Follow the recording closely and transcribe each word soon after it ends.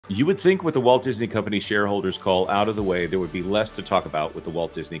You would think with the Walt Disney Company shareholders call out of the way, there would be less to talk about with the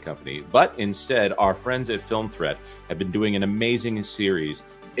Walt Disney Company. But instead, our friends at Film Threat have been doing an amazing series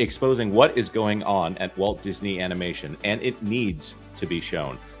exposing what is going on at Walt Disney Animation, and it needs to be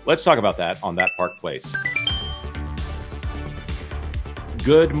shown. Let's talk about that on That Park Place.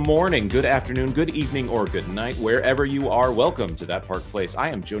 Good morning, good afternoon, good evening, or good night, wherever you are. Welcome to That Park Place. I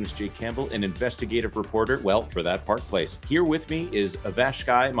am Jonas J. Campbell, an investigative reporter, well, for That Park Place. Here with me is Vash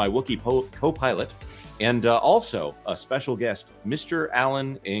Sky, my Wookiee co-pilot, and also a special guest, Mr.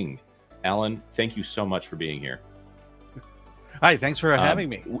 Alan Ng. Alan, thank you so much for being here. Hi, thanks for having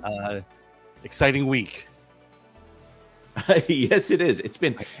me. Exciting week. Yes, it is. It's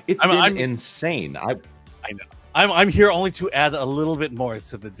been insane. I know. I'm here only to add a little bit more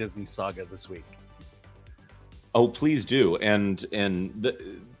to the Disney saga this week. Oh, please do. And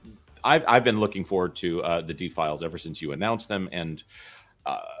I've been looking forward to the D-Files ever since you announced them. And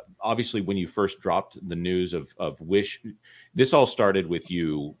obviously, when you first dropped the news of Wish, this all started with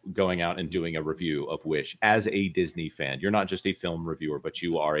you going out and doing a review of Wish as a Disney fan. You're not just a film reviewer, but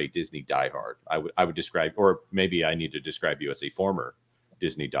you are a Disney diehard. I would describe, or maybe I need to describe you as a former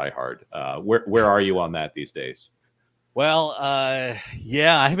Disney diehard. Where are you on that these days? Well,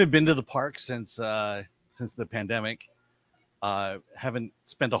 yeah, I haven't been to the park since the pandemic. Haven't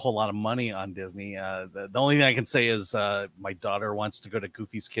spent a whole lot of money on Disney. The only thing I can say is my daughter wants to go to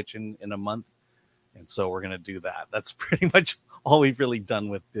Goofy's Kitchen in a month, and so we're going to do that. That's pretty much all we've really done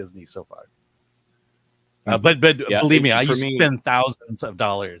with Disney so far. But yeah, believe me, I used to spend thousands of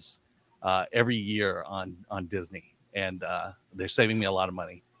dollars every year on Disney, and they're saving me a lot of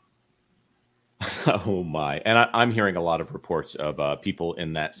money. Oh my! And I'm hearing a lot of reports of people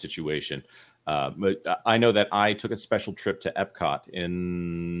in that situation. But I know that I took a special trip to Epcot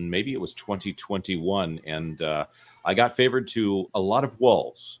in maybe it was 2021, and I got favored to a lot of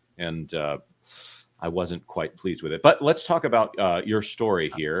walls, and I wasn't quite pleased with it. But let's talk about your story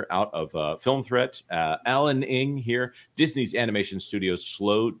here out of Film Threat. Alan Ng here, Disney's animation studio's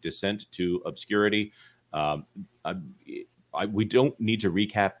slow descent to obscurity. We don't need to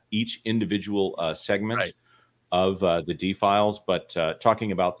recap each individual segment. Right. Of the D-Files, but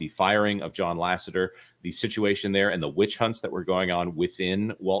talking about the firing of John Lasseter, the situation there, and the witch hunts that were going on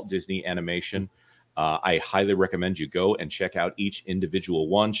within Walt Disney Animation. I highly recommend you go and check out each individual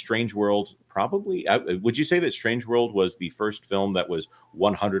one. Strange World, probably, would you say that Strange World was the first film that was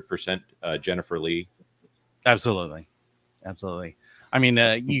 100% Jennifer Lee? Absolutely. Absolutely. I mean,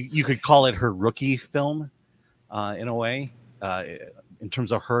 you could call it her rookie film in a way, in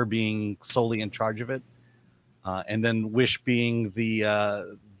terms of her being solely in charge of it. And then Wish being the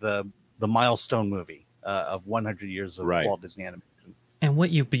milestone movie of 100 years of right. Walt Disney Animation. And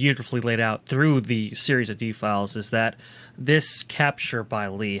what you've beautifully laid out through the series of D-Files is that this capture by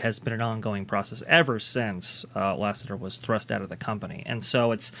Lee has been an ongoing process ever since Lasseter was thrust out of the company. And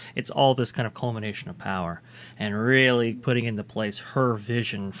so it's all this kind of culmination of power and really putting into place her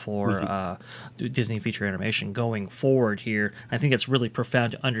vision for Disney feature animation going forward here. I think it's really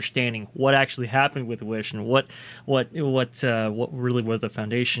profound to understanding what actually happened with Wish and what really were the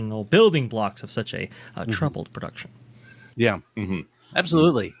foundational building blocks of such a troubled production. Yeah.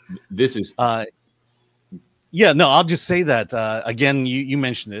 Absolutely. This is yeah, no, I'll just say that again, you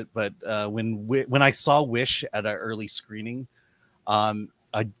mentioned it, but when I saw Wish at an early screening, I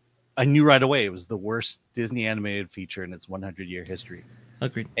knew right away it was the worst Disney animated feature in its 100-year history.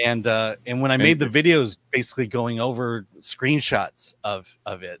 Agreed. And when I made the videos basically going over screenshots of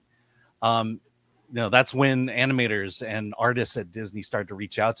it, that's when animators and artists at Disney started to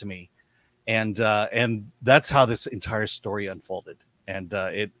reach out to me. And that's how this entire story unfolded. And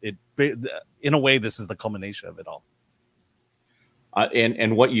it in a way, this is the culmination of it all.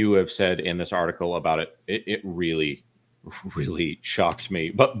 And what you have said in this article about it really shocked me.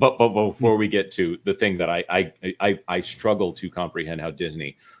 But before we get to the thing that I struggle to comprehend how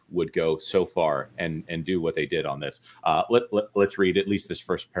Disney would go so far and do what they did on this. Let's read at least this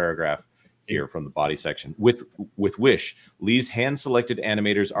first paragraph here from the body section. With Wish, Lee's hand-selected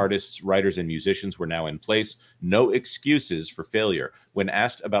animators, artists, writers, and musicians were now in place. No excuses for failure. When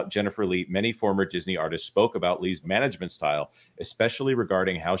asked about Jennifer Lee, many former Disney artists spoke about Lee's management style, especially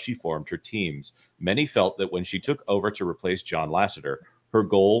regarding how she formed her teams. Many felt that when she took over to replace John Lasseter, her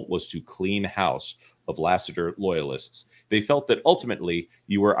goal was to clean house of Lasseter loyalists. They felt that ultimately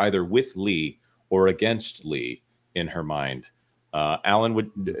you were either with Lee or against Lee in her mind. Alan,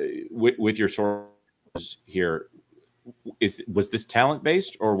 with your sources here, was this talent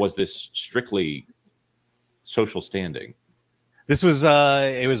based or was this strictly social standing? This was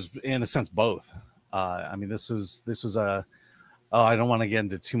it was in a sense both. I mean, this was oh, I don't want to get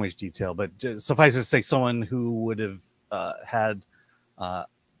into too much detail, but suffice it to say, someone who would have had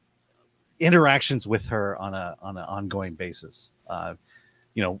interactions with her on an ongoing basis.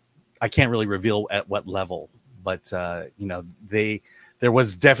 You know, I can't really reveal at what level, but you know, there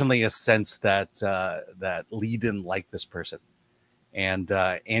was definitely a sense that that Lee didn't like this person, and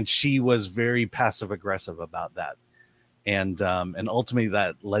she was very passive aggressive about that, and ultimately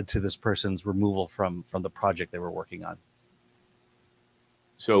that led to this person's removal from the project they were working on.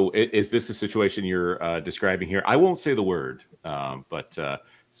 So is this a situation you're describing here? I won't say the word, but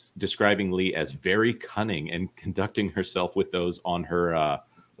describing Lee as very cunning and conducting herself with those on her,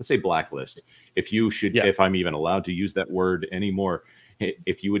 let's say, blacklist. If you should, if I'm even allowed to use that word anymore,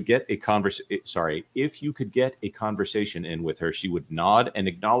 if you would get a if you could get a conversation in with her, she would nod and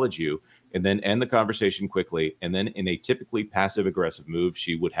acknowledge you and then end the conversation quickly. And then in a typically passive aggressive move,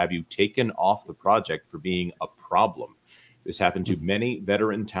 she would have you taken off the project for being a problem. This happened to many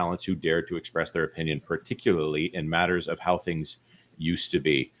veteran talents who dared to express their opinion, particularly in matters of how things used to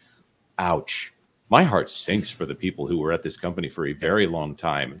be. Ouch. My heart sinks for the people who were at this company for a very long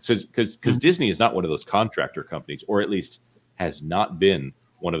time. Because Disney is not one of those contractor companies, or at least has not been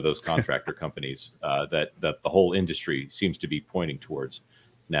one of those contractor companies that the whole industry seems to be pointing towards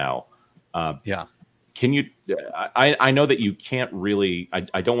now. Can you, I know that you can't really,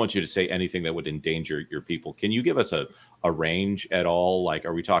 I don't want you to say anything that would endanger your people. Can you give us a range at all? Like,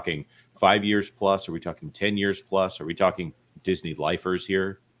 are we talking 5 years plus? Are we talking 10 years plus? Are we talking Disney lifers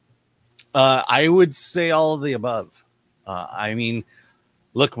here? I would say all of the above. I mean,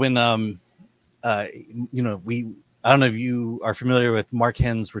 look, when, you know, I don't know if you are familiar with Mark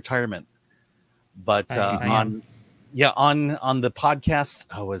Henn's retirement, but on the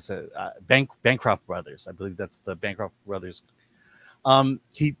podcast, was it Bancroft Brothers? I believe that's the Bancroft Brothers.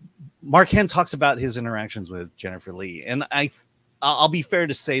 Mark Henn talks about his interactions with Jennifer Lee, and I'll be fair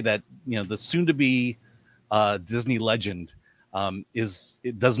to say that, you know, the soon-to-be Disney legend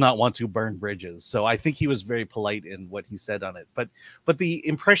does not want to burn bridges. So I think he was very polite in what he said on it. But the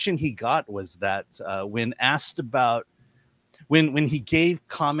impression he got was that when asked about when he gave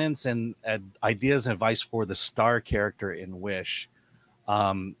comments and ideas and advice for the Star character in Wish,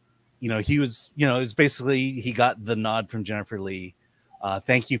 you know, he was, you know, it was basically, he got the nod from Jennifer Lee.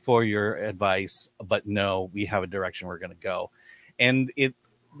 Thank you for your advice, but no, we have a direction we're going to go. And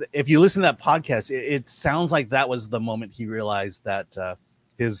if you listen to that podcast, it sounds like that was the moment he realized that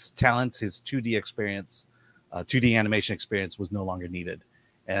his talents, his 2D experience, 2D animation experience was no longer needed.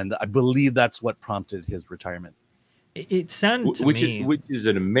 And I believe that's what prompted his retirement. It sounded to me... Which is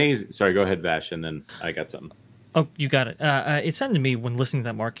an amazing... Sorry, go ahead, Vash, and then I got something. Oh, you got it. It sounded to me when listening to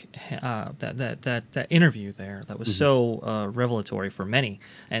that Mark, that interview there, that was so revelatory for many,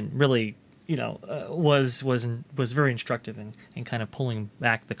 and really, you know, was very instructive in kind of pulling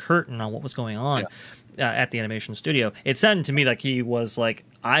back the curtain on what was going on at the animation studio. It sounded to me like he was like,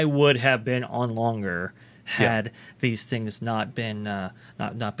 I would have been on longer had these things not been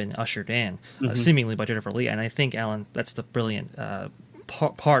ushered in, seemingly by Jennifer Lee. And I think, Alan, that's the brilliant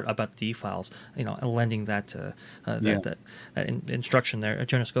part about the files, you know, lending that that instruction there.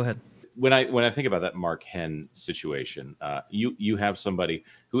 Jonas, go ahead. When I think about that Mark Henn situation, you have somebody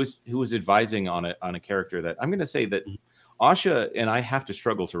who is advising on a character that I'm going to say that Asha, and I have to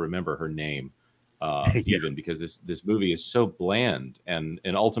struggle to remember her name, even because this movie is so bland and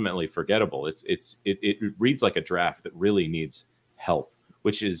ultimately forgettable. It reads like a draft that really needs help,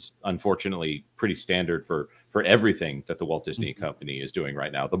 which is unfortunately pretty standard for everything that the Walt Disney Company is doing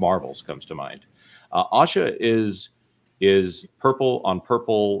right now. The Marvels comes to mind. Asha is purple on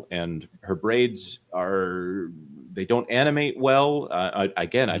purple, and her braids they don't animate well.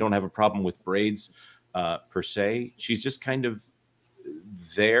 Again, I don't have a problem with braids per se. She's just kind of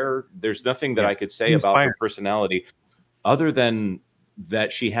there. There's nothing that I could say about her personality other than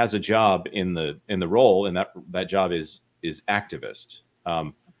that she has a job in the role, and that job is activist.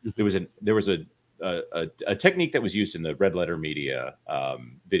 There was a technique that was used in the Red Letter Media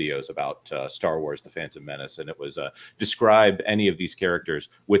videos about Star Wars: The Phantom Menace, and it was describe any of these characters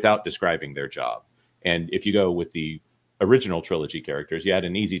without describing their job. And if you go with the original trilogy characters, you had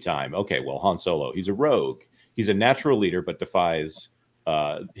an easy time. Okay, well, Han Solo, he's a rogue. He's a natural leader, but defies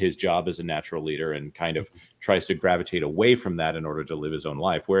his job as a natural leader and kind of tries to gravitate away from that in order to live his own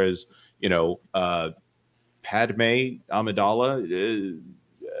life. Whereas, you know, Padme Amidala,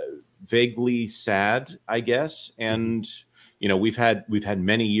 vaguely sad, I guess. And, you know, we've had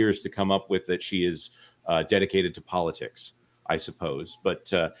many years to come up with that she is dedicated to politics, I suppose.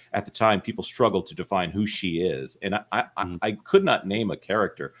 But at the time, people struggled to define who she is. And I could not name a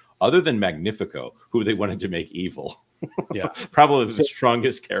character other than Magnifico who they wanted to make evil. Yeah. Probably the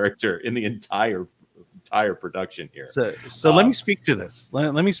strongest character in the entire production here. So let me speak to this.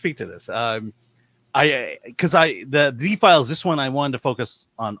 Let me speak to this. The D-Files, this one I wanted to focus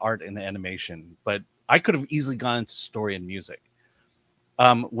on art and animation, but I could have easily gone into story and music.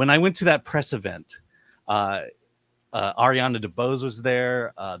 When I went to that press event, Ariana DeBose was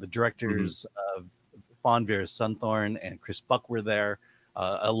there. The directors of Fawn Vera Sunthorn and Chris Buck were there,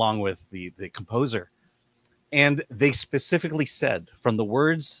 along with the composer. And they specifically said from the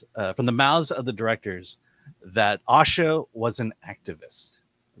mouths of the directors that Asha was an activist.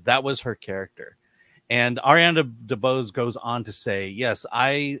 That was her character. And Ariana DeBose goes on to say, yes,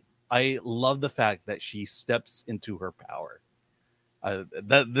 I love the fact that she steps into her power.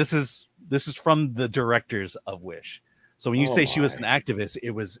 This is from the directors of Wish. So when you say she was an activist,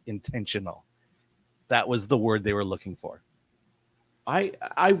 it was intentional. That was the word they were looking for.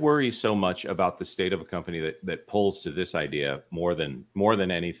 I worry so much about the state of a company that pulls to this idea more than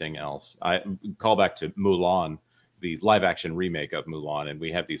anything else. I call back to Mulan, the live action remake of Mulan, and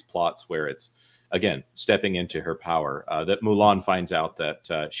we have these plots where it's, again, stepping into her power. That Mulan finds out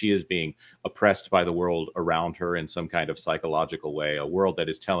that she is being oppressed by the world around her in some kind of psychological way, a world that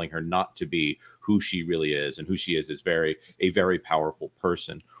is telling her not to be who she really is, and who she is a very powerful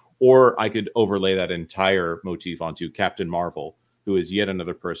person. Or I could overlay that entire motif onto Captain Marvel, who is yet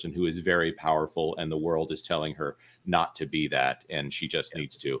another person who is very powerful, and the world is telling her not to be that, and she just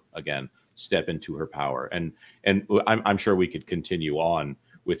needs to, again, step into her power. And I'm sure we could continue on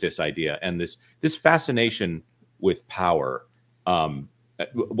with this idea and this fascination with power. Well,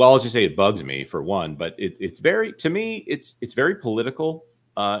 I'll just say it bugs me, for one, but it's very, to me, it's very political,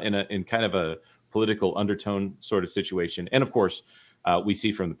 in kind of a political undertone sort of situation. And of course, we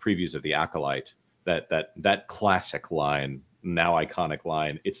see from the previews of The Acolyte that classic line, now iconic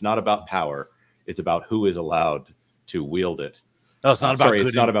line, it's not about power, it's about who is allowed to wield it. Oh, it's not about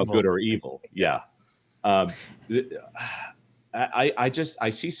it's not about good or evil. Yeah. I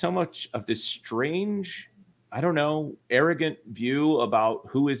see so much of this strange, I don't know, arrogant view about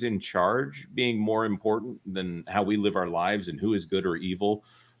who is in charge being more important than how we live our lives and who is good or evil.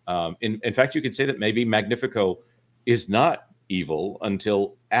 In fact, you could say that maybe Magnifico is not evil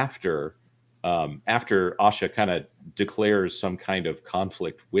until after Asha kind of declares some kind of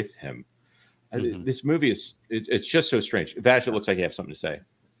conflict with him. This movie it's just so strange. Vash, it looks like you have something to say.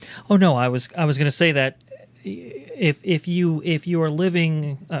 Oh no, I was going to say that if you are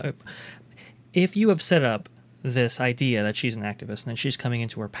living, if you have set up this idea that she's an activist and she's coming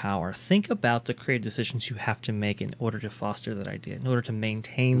into her power, think about the creative decisions you have to make in order to foster that idea, in order to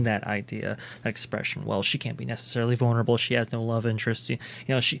maintain that idea, that expression. Well, she can't be necessarily vulnerable. She has no love interest.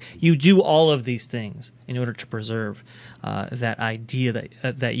 You do all of these things in order to preserve that idea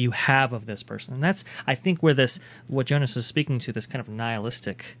that you have of this person. And that's, I think, where what Jonas is speaking to, this kind of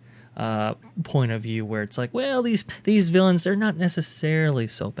nihilistic point of view, where it's like, well, these villains, they're not necessarily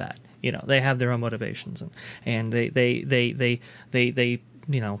so bad. They have their own motivations, and they feel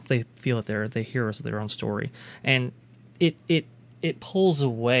that they're the heroes of their own story, and it pulls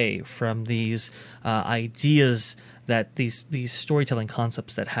away from these ideas, that these storytelling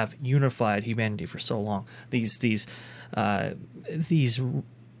concepts that have unified humanity for so long. These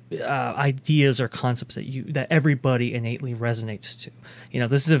ideas or concepts that everybody innately resonates to.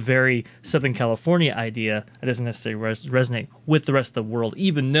 This is a very Southern California idea that doesn't necessarily resonate with the rest of the world,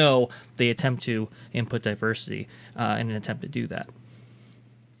 even though they attempt to input diversity in an attempt to do that.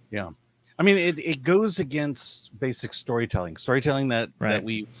 Yeah. I mean, it goes against basic storytelling that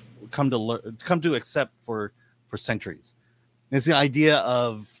we've come to accept for centuries. It's the idea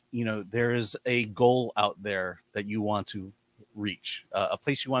of, there is a goal out there that you want to reach, a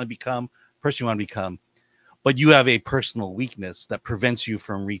place you want to become, a person you want to become, but you have a personal weakness that prevents you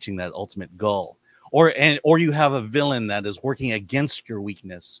from reaching that ultimate goal, or you have a villain that is working against your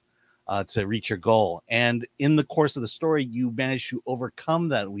weakness to reach your goal, and in the course of the story you manage to overcome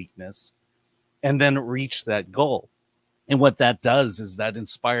that weakness and then reach that goal. And what that does is that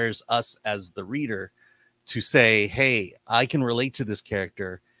inspires us as the reader to say, hey, I can relate to this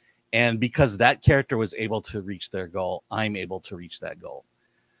character. And because that character was able to reach their goal, I'm able to reach that goal.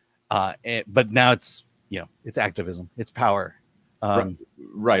 But now it's activism, it's power.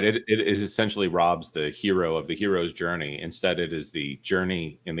 Right. It essentially robs the hero of the hero's journey. Instead, it is the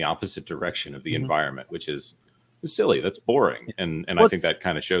journey in the opposite direction of the environment, which is silly. That's boring. And I think that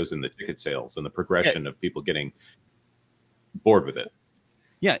kind of shows in the ticket sales and the progression of people getting bored with it.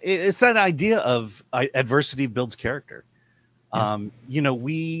 Yeah, it's that idea of adversity builds character.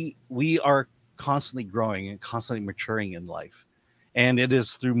 We are constantly growing and constantly maturing in life, And it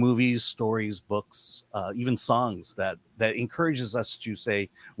is through movies, stories, books, even songs that encourages us to say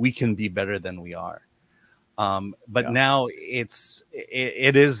we can be better than we are. But now it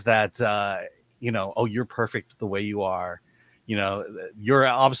is that you know, oh, you're perfect the way you are. You know, your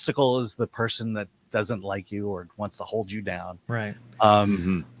obstacle is the person that doesn't like you or wants to hold you down. Right.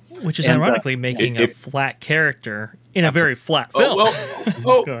 Which is ironically making a flat character in a very flat film.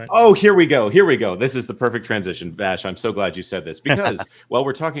 Here we go. Here we go. This is the perfect transition, Vash. I'm so glad you said this because while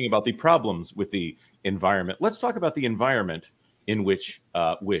we're talking about the problems with the environment, let's talk about the environment in which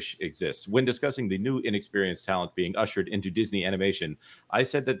Wish exists. When discussing the new inexperienced talent being ushered into Disney animation, I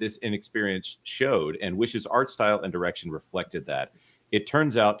said that this inexperience showed, and Wish's art style and direction reflected that. It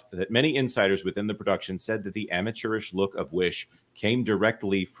turns out that many insiders within the production said that the amateurish look of Wish came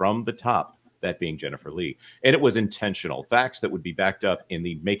directly from the top, that being Jennifer Lee. And it was intentional. Facts that would be backed up in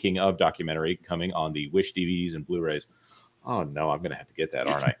the making of documentary coming on the Wish DVDs and Blu-rays. Oh, no, I'm going to have to get that,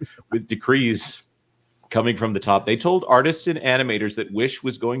 aren't I? With decrees coming from the top. They told artists and animators that Wish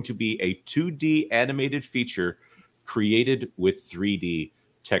was going to be a 2D animated feature created with 3D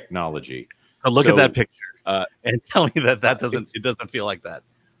technology. So look at that picture and tell me that it doesn't feel like that.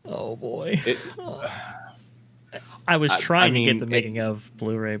 Oh boy. I was trying to get the making of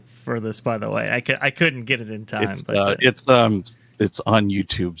Blu-ray for this, by the way. I couldn't get it in time. It's on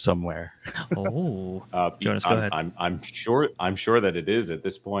YouTube somewhere. Oh, Jonas, go ahead. I'm sure that it is at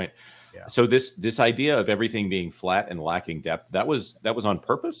this point. Yeah. So this idea of everything being flat and lacking depth, that was on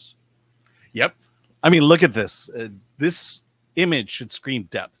purpose? Yep. I mean, look at this. This image should scream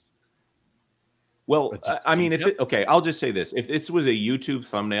depth. Well, I mean, I'll just say this. If this was a YouTube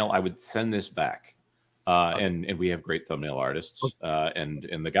thumbnail, I would send this back. And we have great thumbnail artists.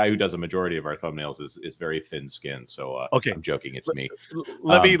 And the guy who does a majority of our thumbnails is very thin skinned. So I'm joking. It's me.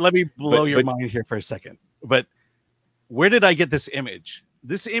 Let me blow your mind here for a second. But where did I get this image?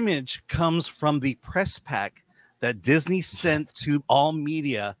 This image comes from the press pack that Disney sent to all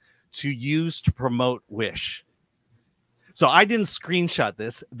media to use to promote Wish. So I didn't screenshot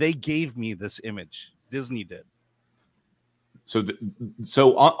this. They gave me this image. Disney did.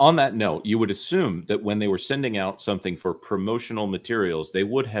 So on that note, you would assume that when they were sending out something for promotional materials, they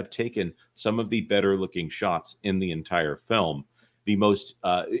would have taken some of the better looking shots in the entire film. The most,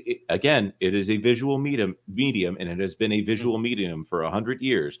 again, it is a visual medium, and it has been a visual medium for 100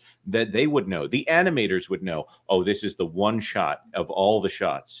 years, that they would know. The animators would know, oh, this is the one shot of all the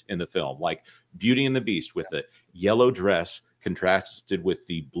shots in the film, like Beauty and the Beast with the yellow dress contrasted with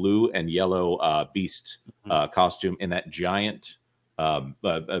the blue and yellow Beast costume in that giant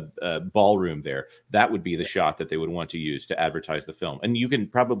ballroom there. That would be the shot that they would want to use to advertise the film. And you can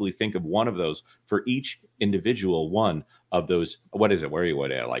probably think of one of those for each individual one of those. What is it? Where are you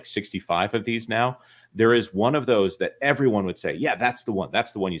at? Like 65 of these now? There is one of those that everyone would say, yeah, that's the one.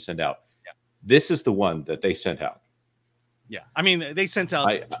 That's the one you send out. Yeah. This is the one that they sent out. Yeah. I mean, they sent out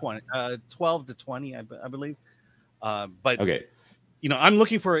 12 to 20, I believe. But okay. You know, I'm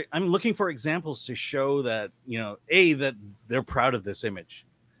looking for examples to show that, you know, that they're proud of this image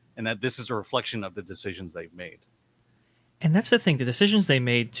and that this is a reflection of the decisions they've made. And that's the thing, the decisions they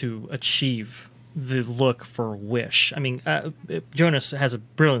made to achieve the look for Wish. I mean, Jonas has a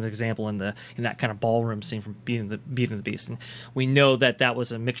brilliant example in that kind of ballroom scene from Beauty and the Beast, and we know that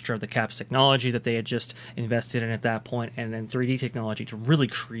was a mixture of the CAPS technology that they had just invested in at that point, and then 3D technology to really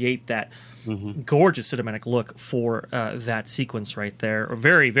create that gorgeous cinematic look for that sequence right there.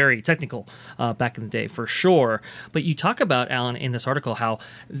 Very, very technical back in the day, for sure. But you talk about, Alan, in this article, how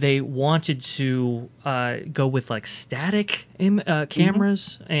they wanted to go with like static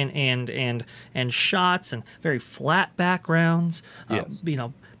cameras and shots and very flat backgrounds. Yes. You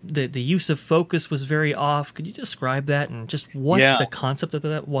know, the use of focus was very off. Could you describe that and just what the concept of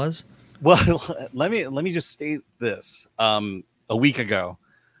that was? Well, let me just state this. A week ago,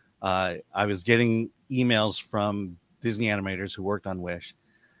 I was getting emails from Disney animators who worked on Wish,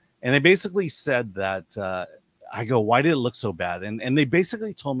 and they basically said that I go, why did it look so bad? And they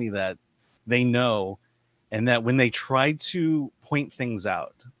basically told me that they know, and that when they tried to point things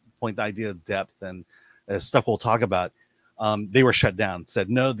out, point the idea of depth and stuff we'll talk about, they were shut down.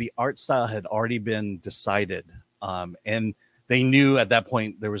 Said no, the art style had already been decided, and they knew at that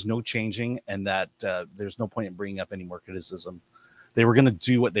point there was no changing, and that there's no point in bringing up any more criticism. They were going to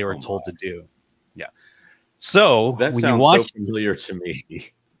do what they were told to do. Yeah. So that when sounds you watch, so familiar to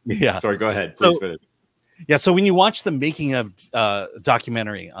me. Yeah. Sorry, go ahead. Please finish. Yeah. So when you watch the making of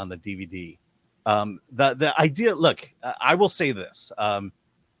documentary on the DVD, the idea. Look, I will say this.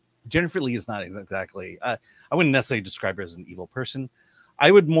 Jennifer Lee is not exactly. I wouldn't necessarily describe her as an evil person. I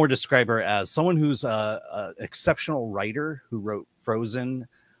would more describe her as someone who's a exceptional writer who wrote Frozen,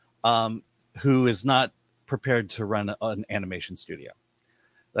 who is not prepared to run an animation studio.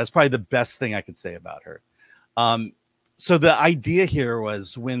 That's probably the best thing I could say about her. So the idea here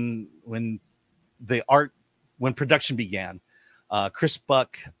was when production began, Chris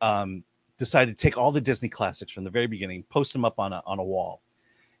Buck decided to take all the Disney classics from the very beginning, post them up on a wall.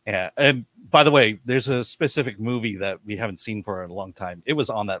 And by the way, there's a specific movie that we haven't seen for a long time. It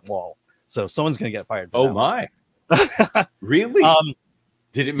was on that wall, so someone's gonna get fired. Oh my! Really?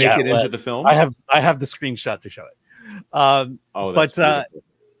 Did it make it into the film? I have the screenshot to show it.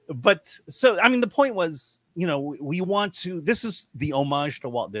 But so I mean, the point was, we want to. This is the homage to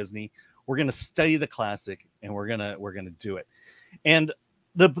Walt Disney. We're gonna study the classic, and we're gonna do it. And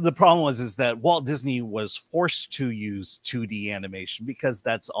the problem is that Walt Disney was forced to use 2D animation because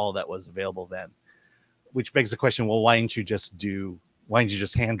that's all that was available then, which begs the question, well, why didn't you just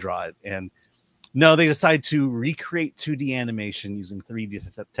hand draw it? And no, they decided to recreate 2D animation using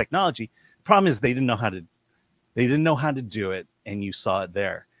 3D technology. Problem is they didn't know how to do it, and you saw it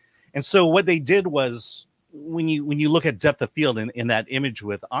there. And so what they did was, when you look at depth of field in that image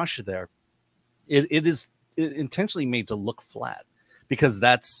with Asha there, it is intentionally made to look flat, because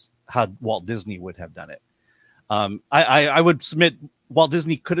that's how Walt Disney would have done it. I would submit Walt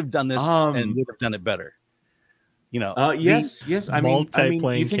Disney could have done this and would have done it better. Yes. I mean,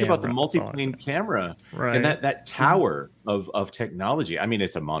 you think about the camera, multi-plane camera, right? And that tower of technology. I mean,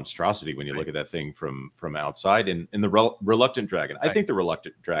 it's a monstrosity when you look at that thing from outside. And the Reluctant Dragon, I think the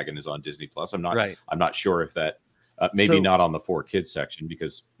Reluctant Dragon is on Disney Plus. I'm not sure if that maybe not on the 4Kids section,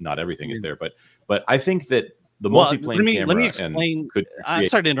 because not everything is there. But I think that the multi-plane camera. Let me explain. I'm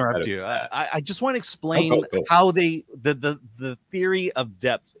sorry to interrupt you. I just want to explain how the theory of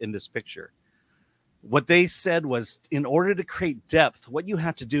depth in this picture. What they said was, in order to create depth, what you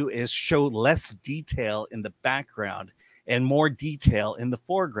have to do is show less detail in the background and more detail in the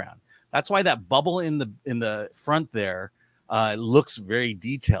foreground. That's why that bubble in the front there looks very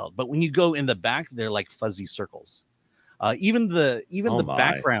detailed. But when you go in the back, they're like fuzzy circles. Even the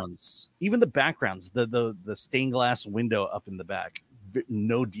backgrounds, the stained glass window up in the back,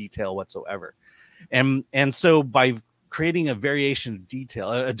 no detail whatsoever. And so by creating a variation of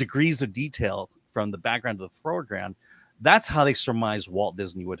detail, degrees of detail from the background to the foreground, that's how they surmise Walt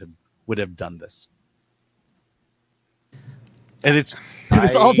Disney would have done this. And it's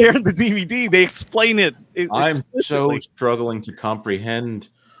all there in the DVD. They explain it. I'm so struggling to comprehend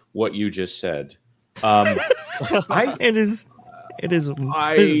what you just said. It is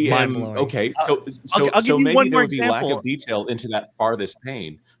mind-blowing. Okay, so I'll give you maybe one there more would be example. lack of detail into that farthest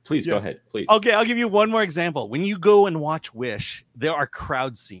pane. Please go ahead, please. Okay, I'll give you one more example. When you go and watch Wish, there are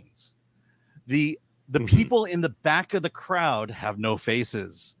crowd scenes. The people in the back of the crowd have no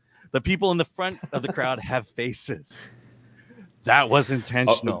faces. The people in the front of the crowd have faces. That was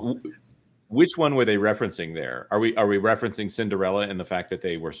intentional. Which one were they referencing there? Are we referencing Cinderella and the fact that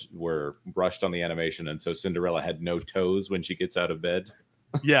they were brushed on the animation, and so Cinderella had no toes when she gets out of bed?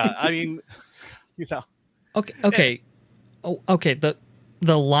 Yeah, I mean, Okay. Okay.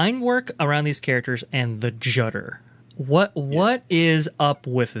 The line work around these characters and the judder. What is up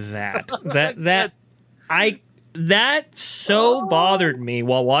with that? That so bothered me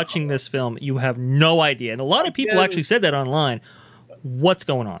while watching this film. You have no idea. And a lot of people actually said that online. What's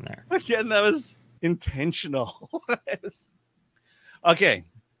going on there? Again, that was intentional. Okay.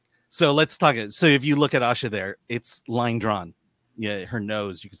 So let's talk it. So if you look at Asha there, it's line drawn. Yeah, her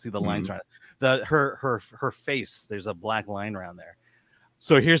nose, you can see the lines around it. Her face, there's a black line around there.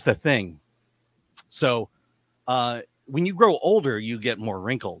 So here's the thing. So when you grow older, you get more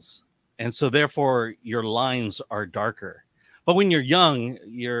wrinkles. And so therefore your lines are darker. But when you're young,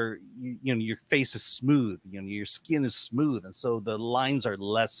 your face is smooth, your skin is smooth, and so the lines are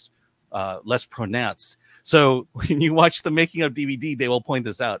less pronounced. So when you watch the making of DVD, they will point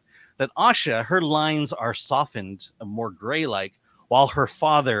this out, that Asha, her lines are softened, more gray-like, while her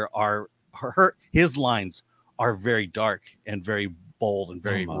father his lines are very dark and very bold and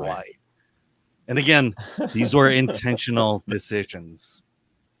very wide. And again, these were intentional decisions.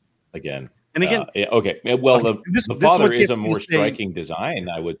 Okay. Well, the father is a more striking design,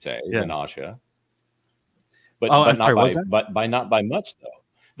 I would say, than Asha. But not by much, though.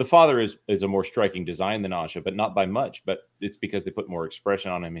 The father is a more striking design than Asha, but not by much. But it's because they put more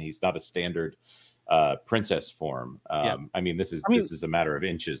expression on him, and he's not a standard princess form. I mean, this is a matter of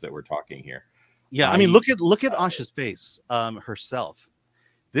inches that we're talking here. Yeah, I mean, look at Asha's face herself.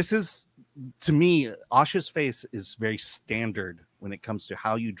 This is, to me, Asha's face is very standard when it comes to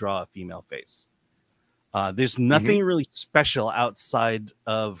how you draw a female face. There's nothing really special outside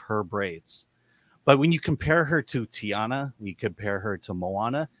of her braids. But when you compare her to Tiana, when you compare her to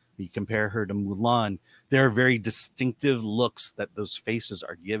Moana, when you compare her to Mulan, there are very distinctive looks that those faces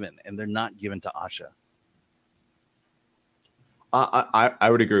are given, and they're not given to Asha. I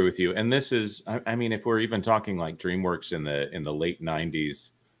would agree with you. And this is, I mean, if we're even talking like DreamWorks in the late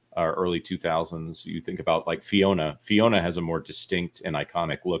 90s or early 2000s, you think about like Fiona. Fiona has a more distinct and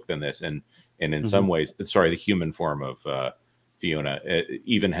iconic look than this. And in some ways, sorry, the human form of Fiona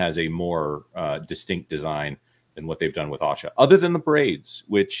even has a more distinct design than what they've done with Asha, other than the braids,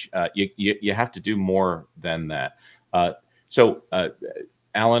 which you have to do more than that. So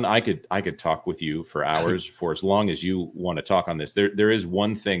Alan, I could talk with you for hours for as long as you want to talk on this. There is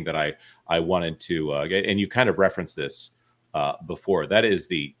one thing that I wanted to get, and you kind of referenced this before. That is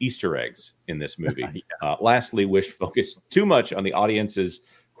the Easter eggs in this movie. Yeah. Lastly, Wish focused too much on the audience's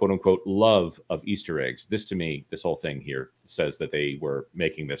quote unquote love of Easter eggs. This to me, this whole thing here says that they were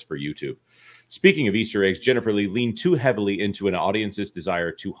making this for YouTube. Speaking of Easter eggs, Jennifer Lee leaned too heavily into an audience's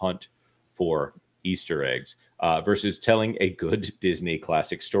desire to hunt for Easter eggs versus telling a good Disney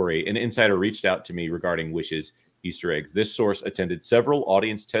classic story. An insider reached out to me regarding Wish's Easter eggs. This source attended several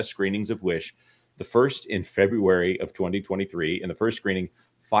audience test screenings of Wish, the first in February of 2023. In the first screening,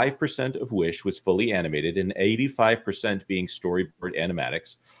 5% of Wish was fully animated and 85% being storyboard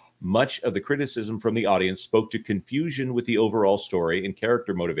animatics. Much of the criticism from the audience spoke to confusion with the overall story and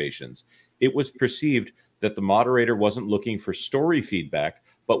character motivations. It was perceived that the moderator wasn't looking for story feedback,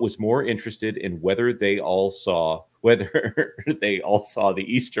 but was more interested in whether they all saw the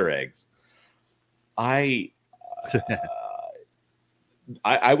Easter eggs. I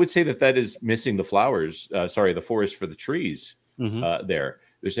would say that is missing the flowers. The forest for the trees. There,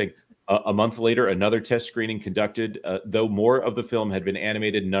 they're saying a month later, another test screening conducted. Though more of the film had been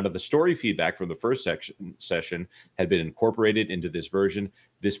animated, none of the story feedback from the first session had been incorporated into this version.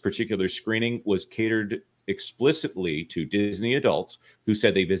 This particular screening was catered explicitly to Disney adults who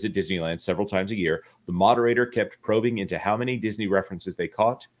said they visit Disneyland several times a year. The moderator kept probing into how many Disney references they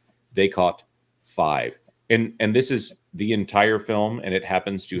caught. They caught 5. And this is the entire film, and it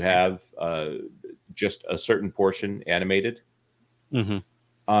happens to have just a certain portion animated. There's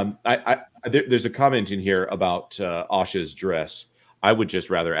a comment in here about Asha's dress. I would just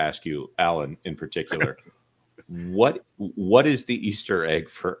rather ask you, Alan, in particular, what is the Easter egg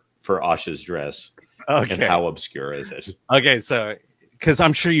for Asha's dress? Okay. And how obscure is it? Okay, so because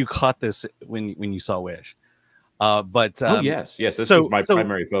I'm sure you caught this when you saw Wish. Yes, this was my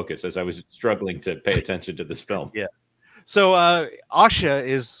primary focus as I was struggling to pay attention to this film. Yeah. So Asha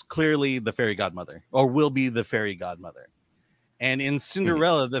is clearly the fairy godmother, or will be the fairy godmother. And in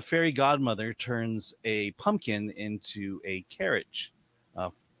Cinderella, the fairy godmother turns a pumpkin into a carriage.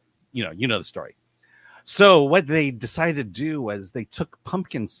 You know the story. So what they decided to do was they took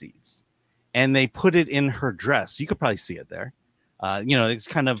pumpkin seeds and they put it in her dress. You could probably see it there. It's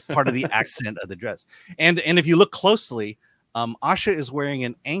kind of part of the accent of the dress. And if you look closely, Asha is wearing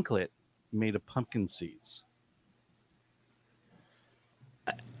an anklet made of pumpkin seeds.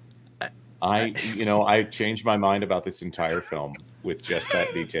 I changed my mind about this entire film with just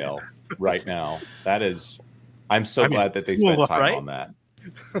that detail right now. I'm so glad that they spent time on that.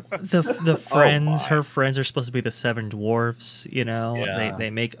 The friends, her friends are supposed to be the 7 dwarfs. They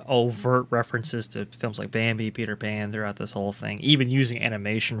make overt references to films like Bambi, Peter Pan throughout this whole thing, even using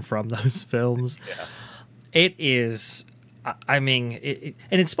animation from those films. It is, and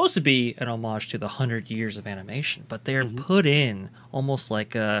it's supposed to be an homage to the 100 years of animation, but they're put in almost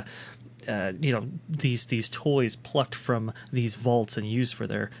like these toys plucked from these vaults and used for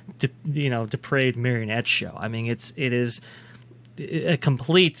their depraved marionette show. I mean, it is a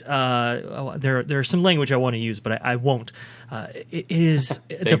complete there's some language I want to use, but I won't. It is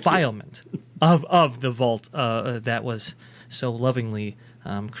a defilement of the vault that was so lovingly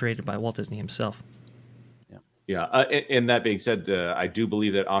created by Walt Disney himself. And that being said, I do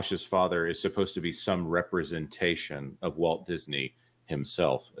believe that Asha's father is supposed to be some representation of Walt Disney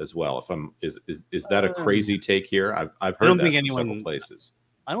himself as well. Is that a crazy take here? I've heard that from several places.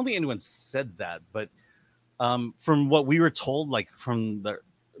 I don't think anyone said that, but from what we were told,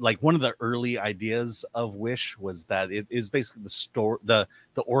 one of the early ideas of Wish was that it is basically the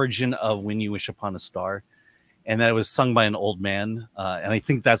origin of When You Wish Upon a Star, and that it was sung by an old man, and I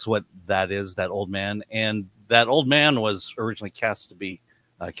think that's what that is, that old man. And that old man was originally cast to be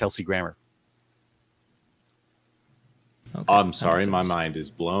Kelsey Grammer. Okay, I'm sorry, my mind is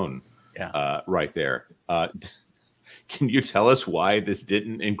blown. Right there. Can you tell us why this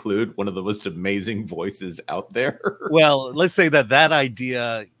didn't include one of the most amazing voices out there? Well, let's say that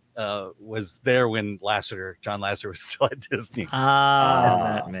idea was there when John Lasseter was still at Disney.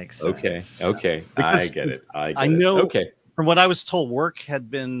 That makes sense. Okay. I get it. I know. Okay. From what I was told, work had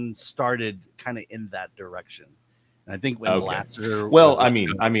been started kind of in that direction. And I think when Lasseter,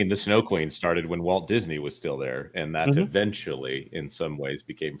 I mean, the Snow Queen started when Walt Disney was still there, and that eventually, in some ways,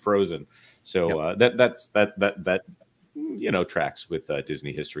 became Frozen. So that tracks with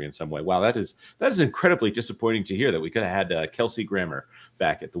Disney history in some way. Wow, that is incredibly disappointing to hear that we could have had Kelsey Grammer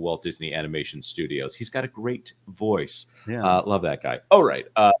back at the Walt Disney Animation Studios. He's got a great voice. Yeah, love that guy. All right.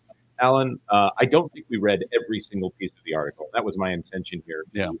 Alan, I don't think we read every single piece of the article. That was my intention here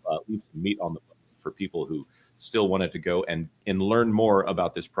to leave some meat on the bone for people who still wanted to go and learn more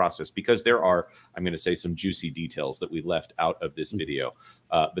about this process, because there are, I'm going to say, some juicy details that we left out of this video.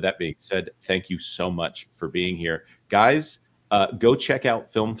 But that being said, thank you so much for being here. Guys, go check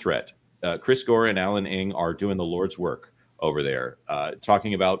out Film Threat. Chris Gore and Alan Ng are doing the Lord's work over there,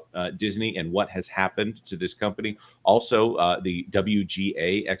 talking about Disney and what has happened to this company. Also, the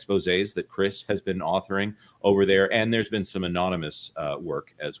WGA exposés that Chris has been authoring over there. And there's been some anonymous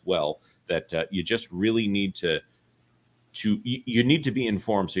work as well that you just really need to be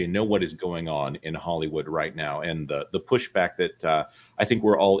informed so you know what is going on in Hollywood right now. And the pushback that I think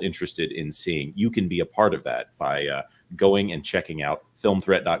we're all interested in seeing. You can be a part of that by going and checking out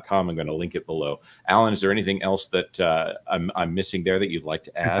filmthreat.com. I'm going to link it below. Alan, is there anything else that I'm missing there that you'd like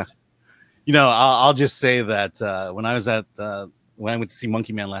to add? I'll just say that when I went to see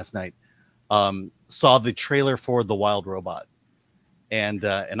Monkey Man last night, saw the trailer for The Wild Robot. And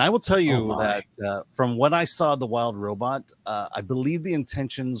I will tell you that from what I saw, The Wild Robot, I believe the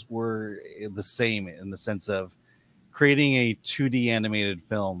intentions were the same in the sense of creating a 2D animated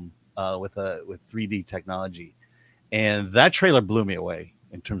film with 3D technology. And that trailer blew me away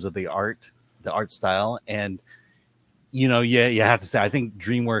in terms of the art style. And, you have to say, I think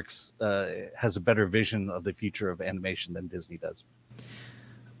DreamWorks has a better vision of the future of animation than Disney does.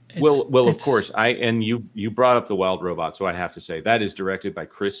 Well, of course, you brought up The Wild Robot, so I have to say that is directed by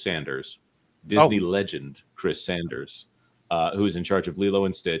Chris Sanders, Disney legend Chris Sanders, who is in charge of Lilo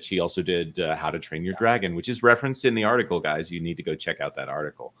and Stitch. He also did How to Train Your Dragon, which is referenced in the article, guys. You need to go check out that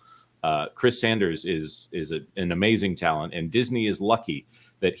article. Chris Sanders is an amazing talent, and Disney is lucky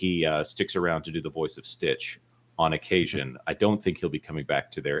that he sticks around to do the voice of Stitch on occasion. I don't think he'll be coming back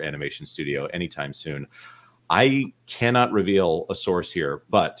to their animation studio anytime soon. I cannot reveal a source here,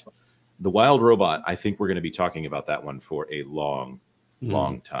 but The Wild Robot, I think we're going to be talking about that one for a long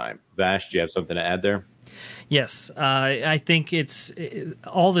time. Vash, do you have something to add there? Yes, I think it's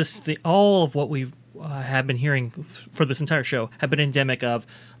all of what we've have been hearing for this entire show have been endemic of,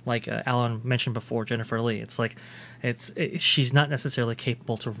 like Alan mentioned before, Jennifer Lee. It's like she's not necessarily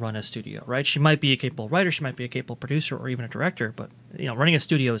capable to run a studio, right? She might be a capable writer, she might be a capable producer, or even a director, but running a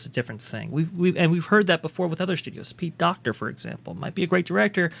studio is a different thing. We've heard that before with other studios. Pete Docter, for example, might be a great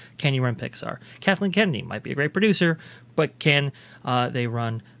director. Can you run Pixar? Kathleen Kennedy might be a great producer, but can they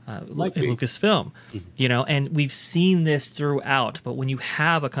run Lucasfilm? And we've seen this throughout. But when you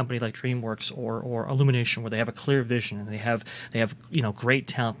have a company like DreamWorks or Illumination, where they have a clear vision and they have great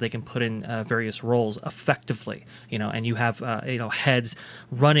talent they can put in various roles effectively, and you have heads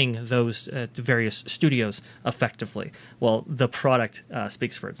running those various studios effectively, well, the product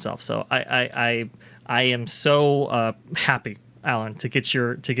speaks for itself. So I am so happy, Alan, to get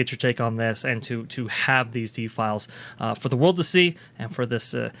your take on this, and to have these D files for the world to see, and for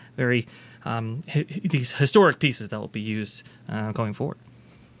this these historic pieces that will be used going forward.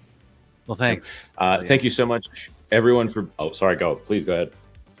 Well, thanks. Thank you so much, everyone. Please go ahead.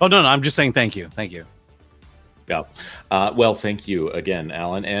 Oh no, I'm just saying thank you. Yeah. Well, thank you again,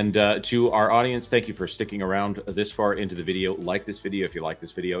 Alan. And to our audience, thank you for sticking around this far into the video. Like this video if you like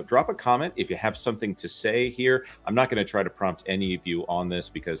this video. Drop a comment if you have something to say here. I'm not going to try to prompt any of you on this,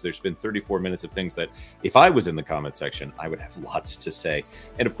 because there's been 34 minutes of things that if I was in the comment section, I would have lots to say.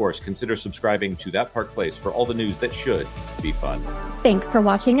 And of course, consider subscribing to That Park Place for all the news that should be fun. Thanks for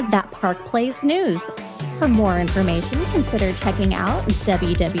watching That Park Place News. For more information, consider checking out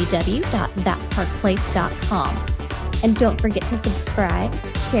www.thatparkplace.com. And don't forget to subscribe,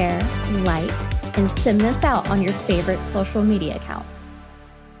 share, like, and send this out on your favorite social media account.